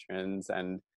your patrons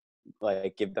and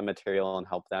like give them material and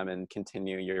help them and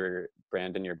continue your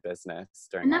brand and your business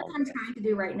during And that's all what of I'm this. trying to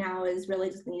do right now is really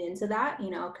just lean into that,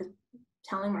 you know, because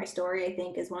telling my story, I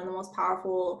think, is one of the most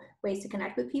powerful ways to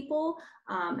connect with people.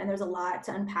 And there's a lot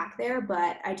to unpack there,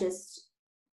 but I just,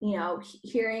 you know,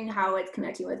 hearing how it's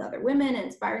connecting with other women and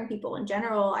inspiring people in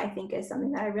general, I think is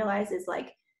something that I realize is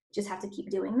like, just have to keep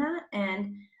doing that.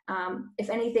 And if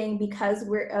anything, because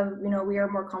you know, we are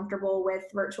more comfortable with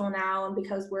virtual now, and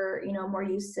because we're, you know, more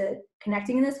used to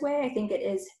connecting in this way, I think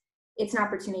it's an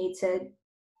opportunity to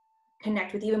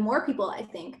connect with even more people, I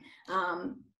think,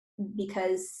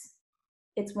 because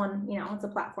it's one, you know, it's a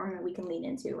platform that we can lean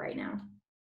into right now.